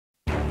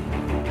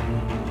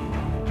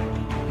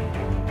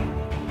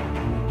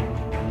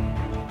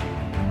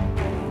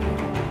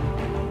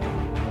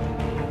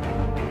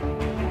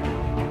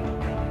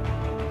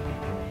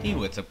Hey,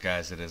 what's up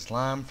guys, it is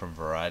Lam from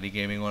Variety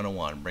Gaming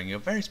 101, bringing you a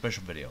very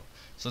special video.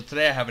 So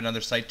today I have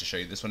another site to show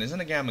you. This one isn't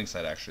a gambling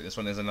site actually, this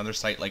one is another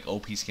site like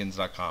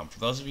opskins.com. For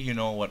those of you who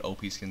know what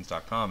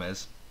opskins.com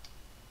is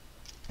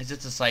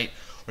it's a site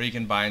where you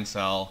can buy and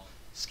sell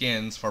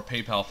skins for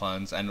PayPal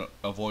funds and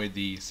avoid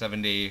the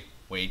 7-day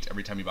wait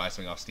every time you buy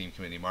something off Steam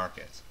Community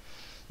Markets.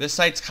 This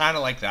site's kind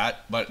of like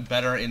that, but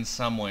better in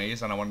some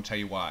ways, and I want to tell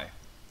you why.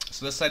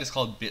 So this site is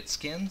called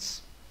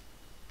BitSkins.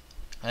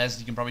 As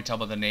you can probably tell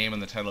by the name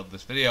and the title of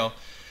this video,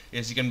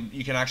 is you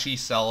can actually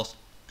sell,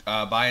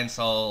 buy and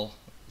sell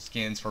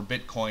skins for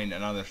Bitcoin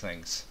and other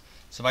things.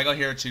 So if I go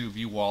here to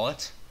view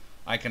wallet,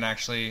 I can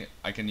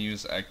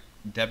use a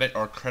debit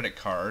or credit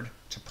card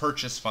to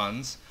purchase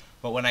funds.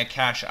 But when I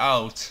cash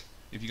out,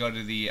 if you go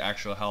to the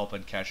actual help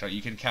and cash out,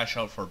 you can cash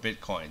out for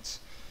Bitcoins.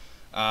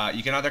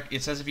 You can either,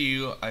 it says if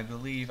you, I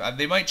believe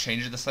they might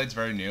change it. The site's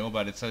very new,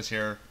 but it says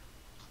here,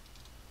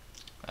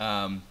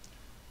 where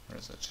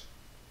is it?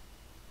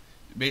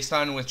 Based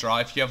on withdrawal,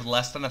 if you have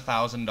less than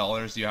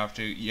 $1,000, you have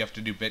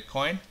to do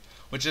Bitcoin,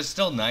 which is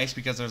still nice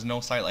because there's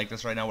no site like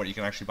this right now where you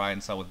can actually buy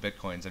and sell with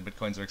Bitcoins, and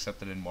Bitcoins are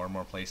accepted in more and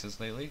more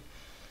places lately.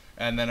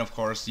 And then of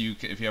course,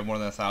 if you have more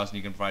than 1,000,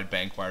 you can provide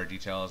bank wire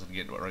details and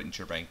get it right into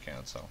your bank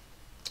account. So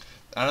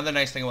another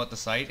nice thing about the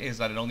site is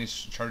that it only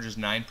charges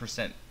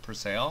 9% per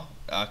sale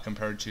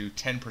compared to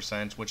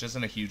 10%, which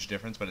isn't a huge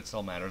difference, but it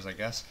still matters, I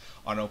guess,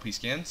 on OP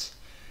Skins.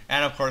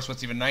 And of course,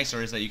 what's even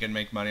nicer is that you can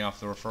make money off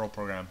the referral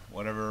program.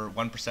 Whatever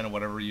 1% of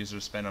whatever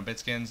users spend on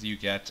BitSkins, you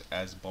get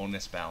as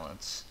bonus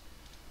balance.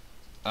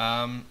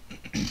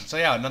 So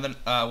yeah, another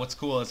what's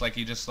cool is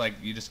you just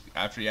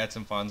after you add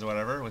some funds or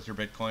whatever with your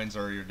Bitcoins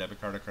or your debit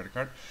card or credit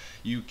card,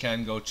 you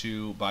can go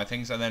to buy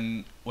things. And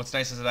then what's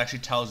nice is it actually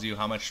tells you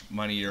how much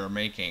money you're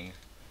making.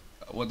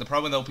 What the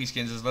problem with OP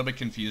Skins is a little bit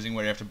confusing,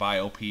 where you have to buy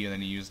OP and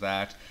then you use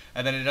that,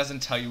 and then it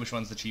doesn't tell you which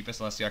one's the cheapest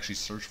unless you actually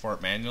search for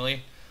it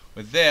manually.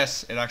 With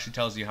this, it actually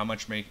tells you how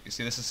much see,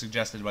 this is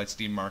suggested by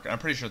Steam Market. I'm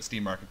pretty sure it's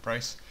Steam Market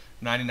price.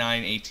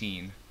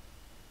 $99.18.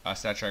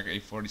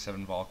 StatTrack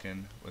A47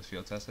 Vulcan with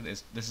field tested.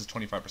 This is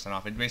 25%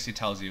 off. It basically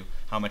tells you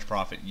how much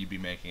profit you'd be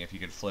making if you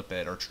could flip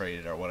it or trade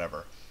it or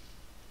whatever.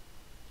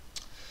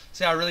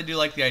 So yeah, I really do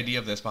like the idea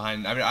of this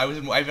behind. I mean,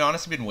 I've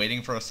honestly been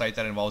waiting for a site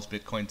that involves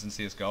Bitcoins and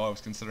CSGO. I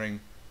was considering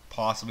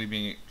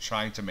possibly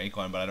trying to make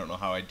one, but I don't know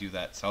how I'd do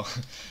that. So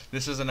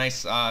this is a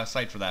nice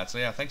site for that. So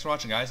yeah, thanks for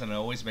watching, guys, and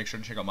always make sure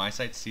to check out my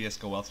site,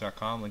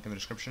 csgowealth.com, link in the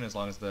description, as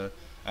well as the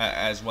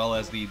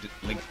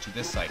link to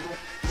this site.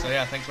 So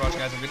yeah, thanks for watching,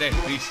 guys. Have a good day.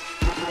 Peace.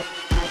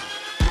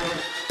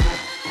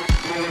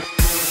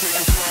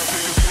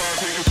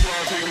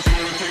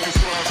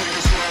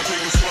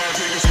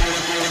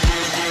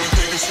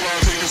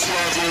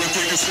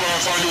 Take a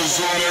slide, find your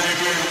zone every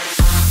day.